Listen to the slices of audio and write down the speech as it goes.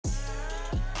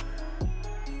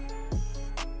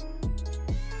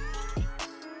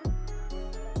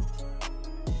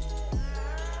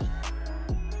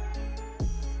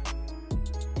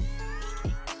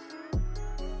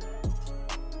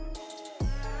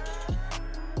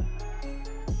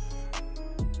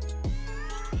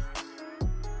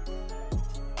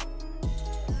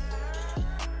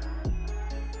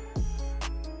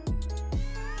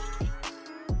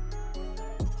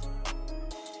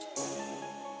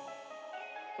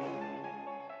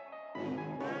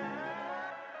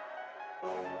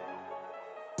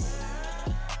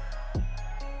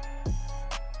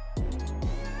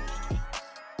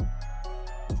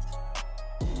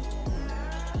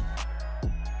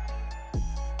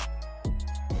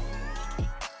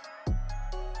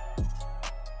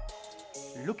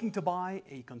Looking to buy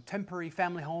a contemporary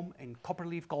family home in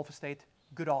Copperleaf Golf Estate?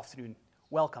 Good afternoon.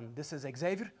 Welcome. This is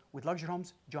Xavier with Luxury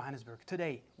Homes Johannesburg.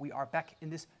 Today we are back in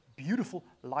this beautiful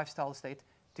lifestyle estate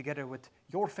together with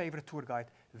your favorite tour guide,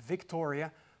 Victoria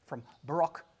from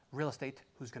Baroque Real Estate,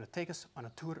 who's going to take us on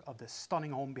a tour of this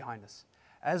stunning home behind us.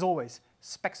 As always,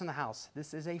 specs in the house.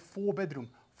 This is a 4-bedroom,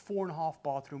 4.5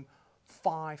 bathroom,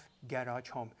 5 garage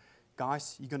home.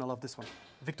 Guys, you're going to love this one.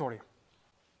 Victoria.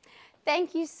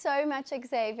 Thank you so much,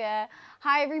 Xavier.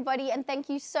 Hi, everybody, and thank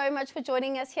you so much for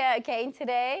joining us here again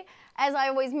today. As I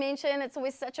always mention, it's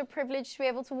always such a privilege to be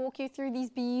able to walk you through these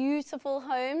beautiful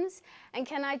homes. And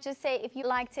can I just say, if you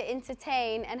like to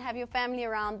entertain and have your family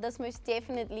around, this most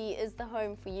definitely is the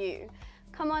home for you.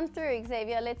 Come on through,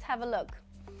 Xavier, let's have a look.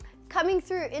 Coming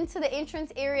through into the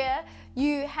entrance area,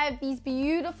 you have these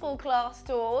beautiful glass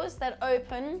doors that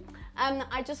open.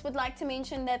 I just would like to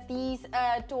mention that these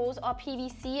doors are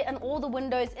PVC and all the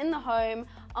windows in the home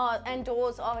and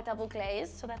doors are double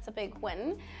glazed, so that's a big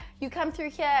win. You come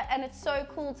through here and it's so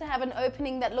cool to have an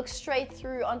opening that looks straight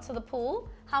through onto the pool.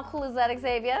 How cool is that,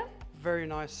 Xavier? Very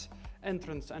nice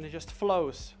entrance, and it just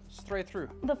flows straight through.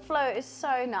 The flow is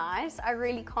so nice, I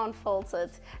really can't fault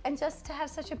it. And just to have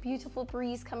such a beautiful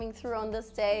breeze coming through on this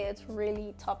day, it's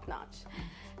really top notch.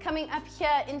 Coming up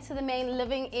here into the main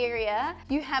living area,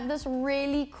 you have this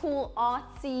really cool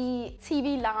artsy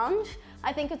TV lounge.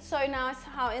 I think it's so nice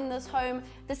how in this home,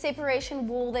 the separation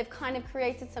wall, they've kind of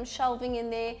created some shelving in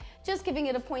there, just giving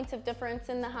it a point of difference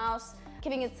in the house,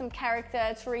 giving it some character.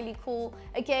 It's really cool.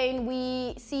 Again,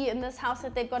 we see in this house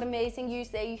that they've got amazing use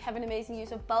there. You have an amazing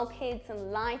use of bulkheads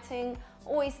and lighting,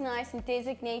 always nice and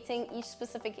designating each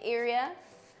specific area.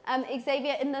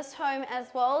 Xavier, in this home as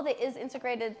well, there is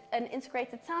an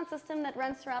integrated sound system that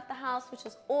runs throughout the house, which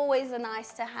is always a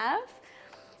nice to have.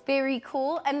 Very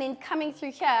cool. And then coming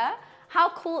through here, how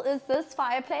cool is this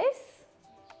fireplace?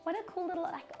 What a cool little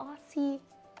like artsy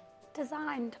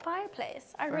designed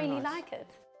fireplace. I really nice. like it.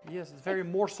 Yes, it's very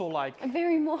morsel-like.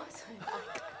 Very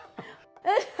morsel-like.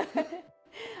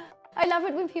 I love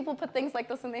it when people put things like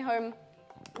this in their home,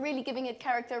 really giving it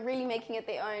character, really making it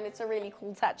their own. It's a really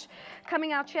cool touch.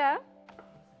 Coming out here,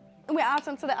 we're out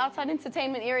onto the outside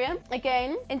entertainment area.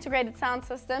 Again, integrated sound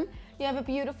system. You have a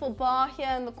beautiful bar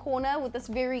here in the corner with this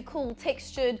very cool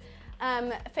textured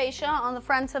fascia on the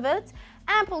front of it.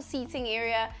 Ample seating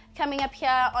area. Coming up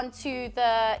here onto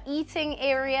the eating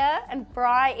area and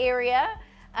braai area.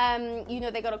 You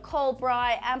know, they got a cold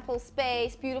braai, ample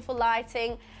space, beautiful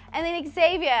lighting. And then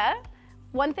Xavier,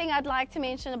 one thing I'd like to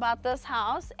mention about this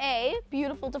house,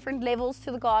 beautiful different levels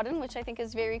to the garden, which I think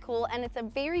is very cool. And it's a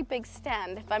very big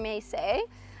stand, if I may say.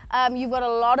 You've got a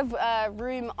lot of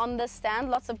room on this stand,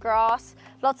 lots of grass,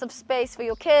 lots of space for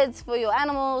your kids, for your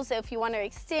animals, if you want to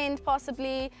extend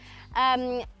possibly.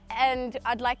 And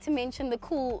I'd like to mention the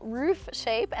cool roof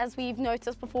shape, as we've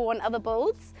noticed before on other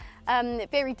builds.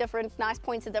 Very different, nice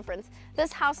points of difference.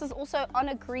 This house is also on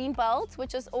a green belt,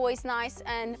 which is always nice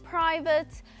and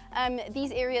private.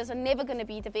 These areas are never going to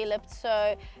be developed,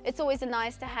 so it's always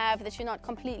nice to have that you're not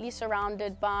completely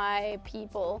surrounded by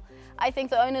people. I think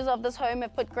the owners of this home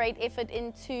have put great effort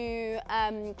into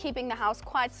keeping the house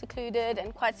quite secluded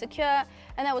and quite secure,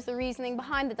 and that was the reasoning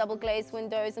behind the double glazed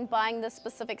windows and buying this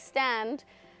specific stand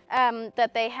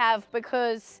that they have,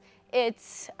 because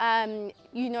it's,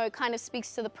 you know, kind of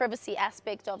speaks to the privacy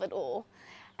aspect of it all.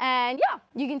 And yeah,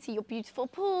 you can see your beautiful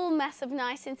pool, massive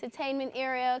nice entertainment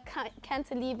area,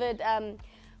 cantilevered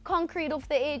concrete off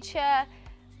the edge here.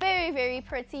 Very, very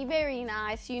pretty, very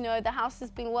nice. You know, the house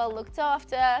has been well looked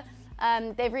after.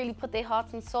 They've really put their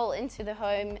heart and soul into the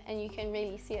home, and you can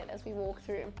really see it as we walk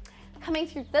through. Coming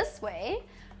through this way,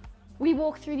 we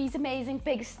walk through these amazing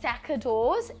big stacker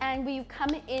doors and we come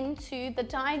into the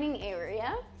dining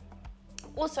area.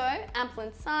 Also ample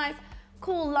in size,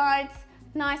 cool lights,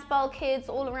 nice bulkheads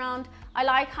all around. I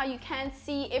like how you can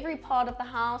see every part of the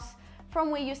house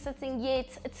from where you're sitting,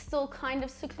 yet it's still kind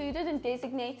of secluded and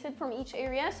designated from each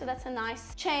area. So that's a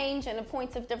nice change and a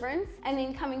point of difference. And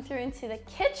then coming through into the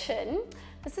kitchen,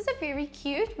 this is a very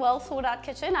cute, well thought out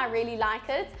kitchen. I really like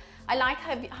it. I like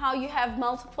how you have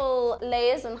multiple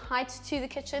layers and heights to the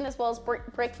kitchen, as well as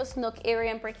breakfast nook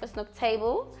area and breakfast nook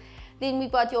table. Then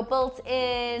we've got your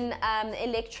built-in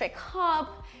electric hob,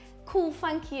 cool,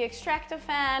 funky extractor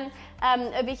fan.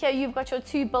 Over here you've got your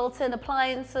 2 built-in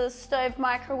appliances, stove,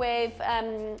 microwave,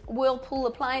 whirlpool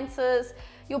appliances,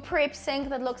 your prep sink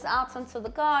that looks out onto the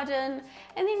garden,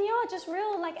 and then yeah, just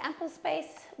real like ample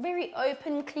space, very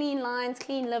open, clean lines,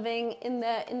 clean living in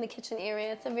the kitchen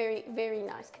area. It's a very, very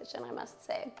nice kitchen, I must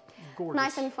say. Gorgeous.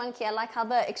 Nice and funky. I like how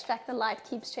the extractor light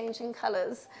keeps changing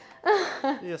colors.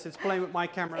 Yes, it's playing with my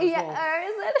camera as well. Yeah,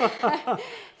 is it?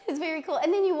 It's very cool.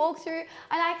 And then you walk through,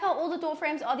 I like how all the door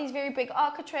frames are these very big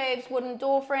architraves, wooden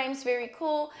door frames, very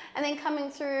cool. And then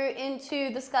coming through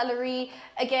into the scullery,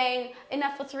 again,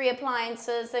 enough for 3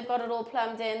 appliances. They've got it all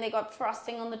plumbed in, they got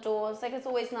frosting on the doors. Like, it's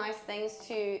always nice things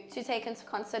to take into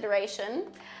consideration.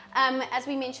 As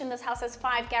we mentioned, this house has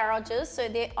 5 garages, so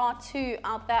there are 2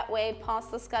 out that way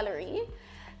past the scullery.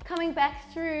 Coming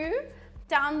back through,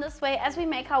 down this way as we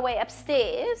make our way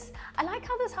upstairs. I like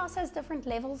how this house has different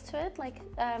levels to it. Like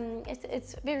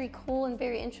it's very cool and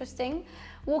very interesting.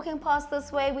 Walking past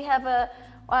this way, we have a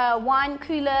wine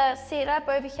cooler set up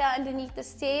over here underneath the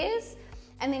stairs.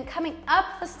 And then coming up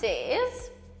the stairs,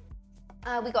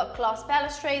 we got glass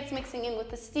balustrades mixing in with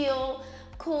the steel,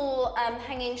 cool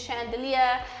hanging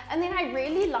chandelier. And then I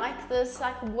really like this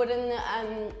like wooden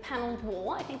paneled wall.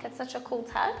 I think it's such a cool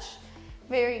touch.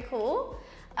 Very cool.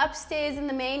 Upstairs in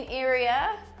the main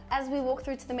area, as we walk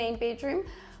through to the main bedroom,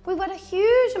 we've got a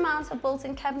huge amount of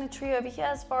built-in cabinetry over here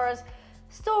as far as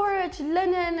storage,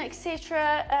 linen,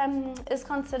 etc. Is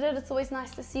considered. It's always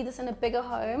nice to see this in a bigger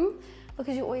home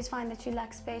because you always find that you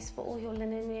lack space for all your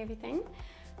linen and everything.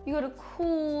 You got a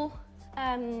cool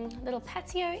little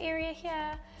patio area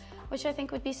here, which I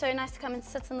think would be so nice to come and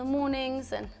sit in the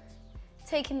mornings and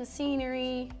take in the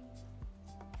scenery.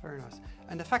 Very nice.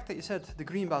 And the fact that you said the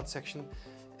greenbelt section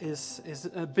is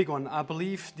a big one. I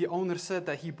believe the owner said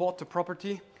that he bought the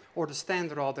property, or the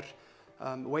stand rather,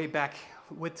 way back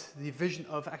with the vision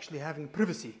of actually having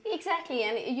privacy. Exactly,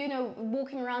 and you know,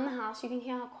 walking around the house, you can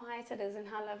hear how quiet it is and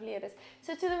how lovely it is.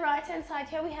 So to the right hand side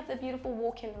here, we have the beautiful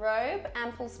walk-in robe,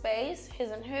 ample space, his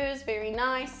and hers, very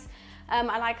nice.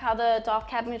 I like how the dark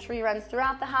cabinetry runs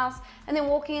throughout the house. And then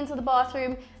walking into the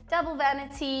bathroom, double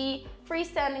vanity,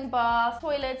 freestanding bath,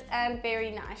 toilet, and very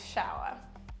nice shower.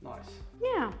 Nice.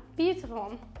 Yeah,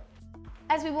 beautiful.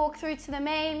 As we walk through to the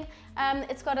main,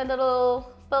 it's got a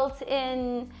little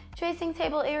built-in dressing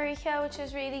table area here, which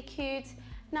is really cute,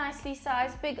 nicely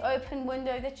sized, big open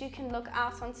window that you can look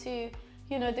out onto,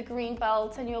 you know, the green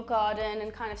belt and your garden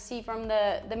and kind of see from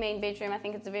the main bedroom. I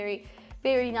think it's a very,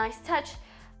 very nice touch.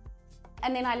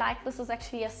 And then I like this was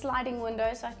actually a sliding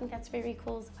window, so I think that's very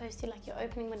cool as opposed to like your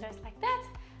opening windows like that.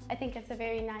 I think it's a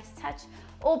very nice touch.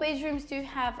 All bedrooms do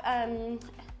have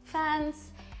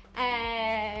fans,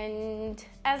 and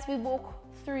as we walk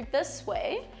through this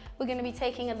way, we're going to be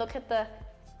taking a look at the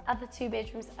other 2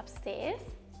 bedrooms upstairs.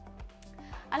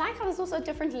 I like how there's also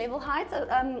different level heights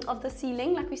of the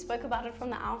ceiling, like we spoke about it from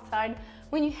the outside.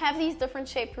 When you have these different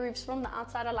shaped roofs from the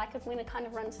outside, I like it when it kind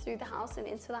of runs through the house and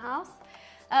into the house.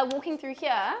 Walking through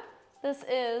here, this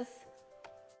is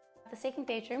the 2nd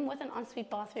bedroom with an ensuite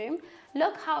bathroom.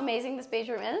 Look how amazing this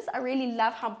bedroom is. I really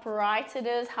love how bright it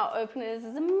is, how open it is.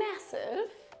 It's massive,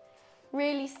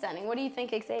 really stunning. What do you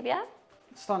think, Xavier?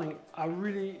 Stunning. I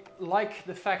really like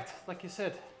the fact, like you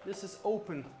said, this is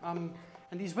open. And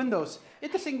these windows.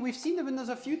 Interesting, we've seen the windows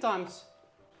a few times.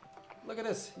 Look at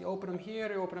this. You open them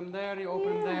here, you open them there, you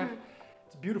open them there.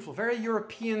 It's beautiful. Very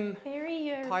European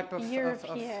type of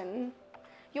European.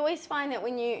 You always find that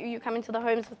when you come into the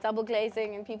homes with double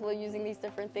glazing and people are using these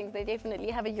different things, they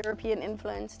definitely have a European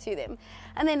influence to them.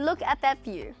 And then look at that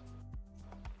view.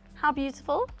 How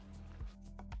beautiful.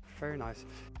 Very nice.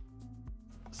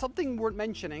 Something worth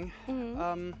mentioning,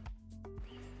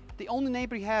 the only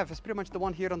neighbor you have is pretty much the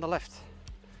one here on the left.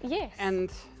 Yes.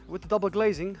 And with the double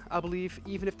glazing, I believe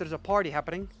even if there's a party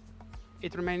happening,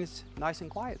 it remains nice and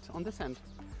quiet on this end.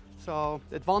 So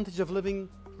the advantage of living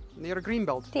near a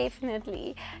greenbelt.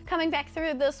 Definitely. Coming back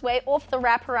through this way off the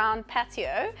wraparound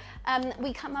patio,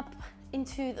 we come up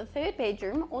into the 3rd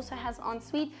bedroom, also has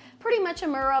ensuite, pretty much a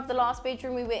mirror of the last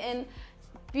bedroom we were in.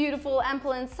 Beautiful,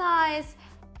 ample in size.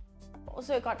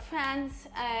 Also got fans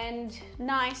and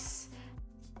nice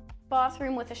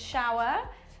bathroom with a shower.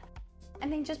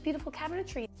 And then just beautiful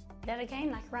cabinetry. That again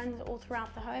like runs all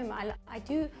throughout the home. I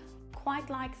do quite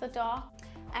like the dark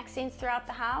accents throughout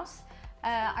the house.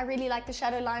 I really like the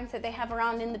shadow lines that they have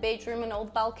around in the bedroom and all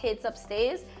the bulkheads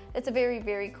upstairs. It's a very,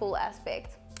 very cool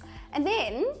aspect. And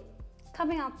then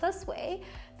coming out this way,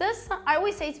 I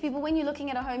always say to people, when you're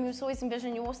looking at a home, you always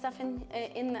envision your stuff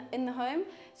in the home.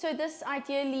 So this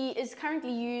ideally is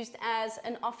currently used as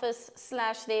an office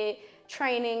 / their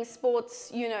training,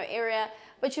 sports, area.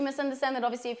 But you must understand that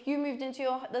obviously if you moved into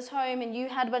this home and you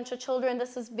had a bunch of children,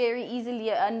 this is very easily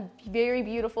a very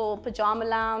beautiful pajama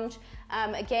lounge.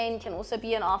 Again, can also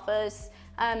be an office.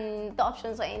 The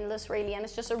options are endless really, and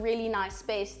it's just a really nice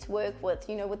space to work with,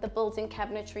 you know, with the built-in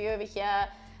cabinetry over here,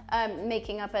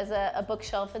 making up as a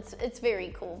bookshelf. It's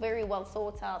very cool, very well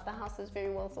thought out. The house is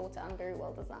very well thought out and very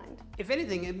well designed. If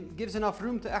anything, it gives enough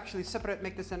room to actually separate,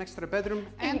 make this an extra bedroom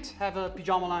and have a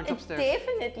pajama lounge upstairs.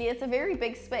 Definitely, it's a very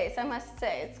big space, I must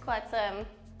say. It's quite,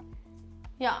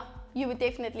 yeah, you would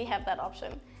definitely have that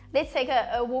option. Let's take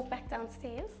a walk back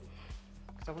downstairs.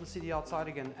 Because I want to see the outside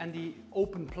again, and the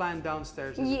open plan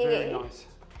downstairs is very nice.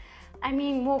 I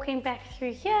mean, walking back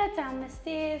through here, down the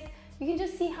stairs, you can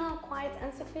just see how quiet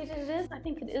and secluded it is. I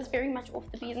think it is very much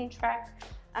off the beaten track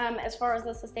as far as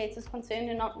this estate is concerned,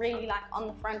 and not really like on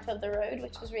the front of the road,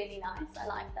 which is really nice. I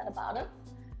like that about it.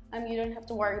 You don't have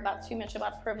to worry about too much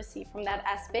about privacy from that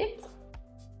aspect.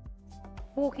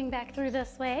 Walking back through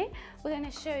this way, we're going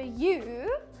to show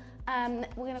you,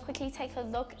 we're going to quickly take a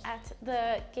look at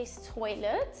the guest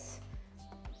toilet.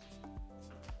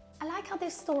 I like how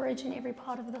there's storage in every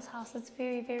part of this house. It's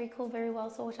very, very cool, very well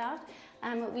thought out.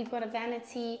 We've got a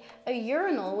vanity, a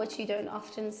urinal, which you don't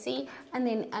often see, and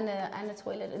then and a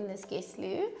toilet in this guest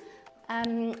loo.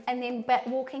 And then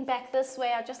walking back this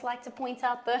way, I'd just like to point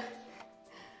out the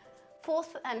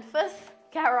 4th and 5th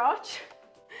garage.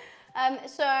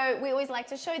 So we always like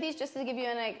to show these just to give you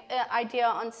an idea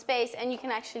on space, and you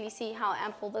can actually see how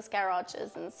ample this garage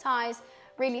is in size.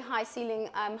 Really high ceiling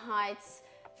heights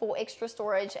for extra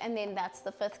storage, and then that's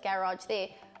the 5th garage there,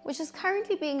 which is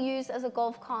currently being used as a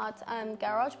golf cart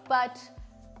garage, but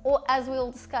as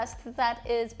we'll discuss, that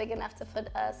is big enough to fit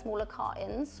a smaller car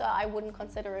in, so I wouldn't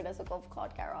consider it as a golf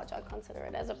cart garage. I'd consider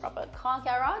it as a proper car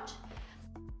garage.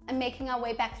 And making our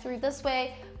way back through this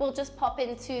way, we'll just pop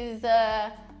into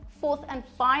the 4th and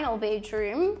final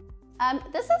bedroom.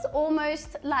 This is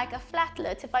almost like a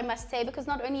flatlet, if I must say, because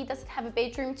not only does it have a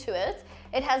bedroom to it,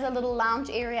 it has a little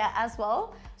lounge area as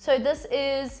well. So this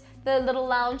is the little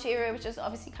lounge area, which is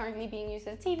obviously currently being used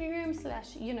as a TV room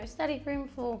 / you know, study room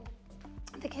for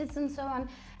the kids and so on.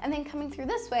 And then coming through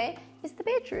this way is the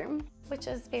bedroom, which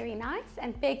is very nice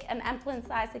and big and ample in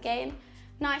size again.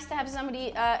 Nice to have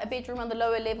somebody, a bedroom on the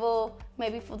lower level,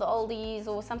 maybe for the oldies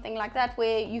or something like that,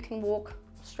 where you can walk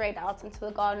straight out into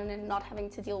the garden and not having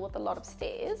to deal with a lot of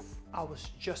stairs. I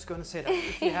was just going to say that.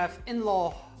 If you have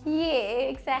in-law...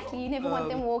 Yeah, exactly. You never want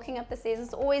them walking up the stairs.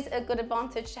 It's always a good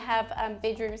advantage to have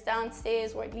bedrooms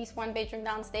downstairs, or at least one bedroom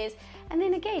downstairs. And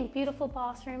then again, beautiful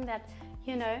bathroom that,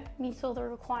 you know, meets all the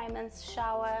requirements,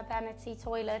 shower, vanity,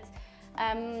 toilet.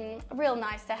 Real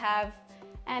nice to have.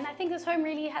 And I think this home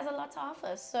really has a lot to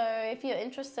offer. So if you're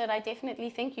interested, I definitely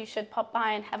think you should pop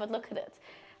by and have a look at it.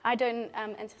 I don't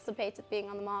anticipate it being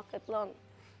on the market long.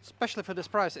 Especially for this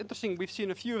price. Interesting, we've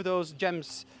seen a few of those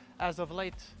gems as of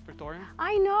late, Victoria.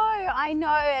 I know,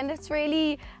 and it's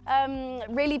really,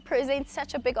 really presents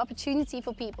such a big opportunity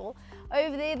for people.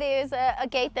 Over there, there's a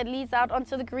gate that leads out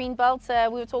onto the green belt.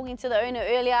 We were talking to the owner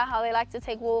earlier, how they like to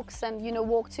take walks and, you know,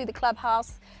 walk to the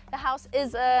clubhouse. The house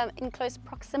is in close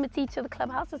proximity to the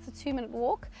clubhouse. It's a 2-minute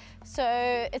walk, so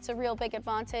it's a real big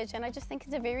advantage. And I just think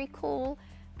it's a very cool,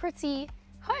 pretty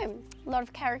home. A lot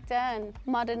of character and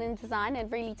modern in design,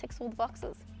 and really ticks all the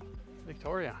boxes.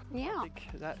 Victoria, yeah. I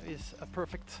think that is a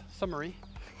perfect summary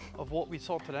of what we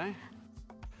saw today.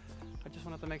 I just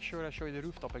wanted to make sure I show you the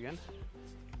rooftop again.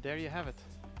 There you have it.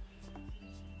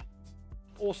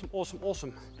 Awesome, awesome,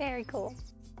 awesome. Very cool.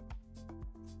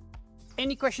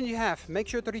 Any questions you have, make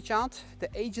sure to reach out. The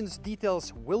agent's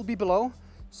details will be below.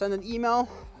 Send an email,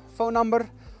 phone number,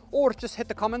 or just hit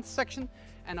the comments section,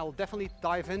 and I'll definitely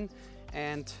dive in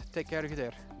and take care of you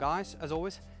there. Guys, as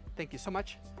always, thank you so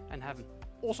much, and have an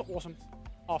awesome, awesome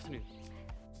afternoon.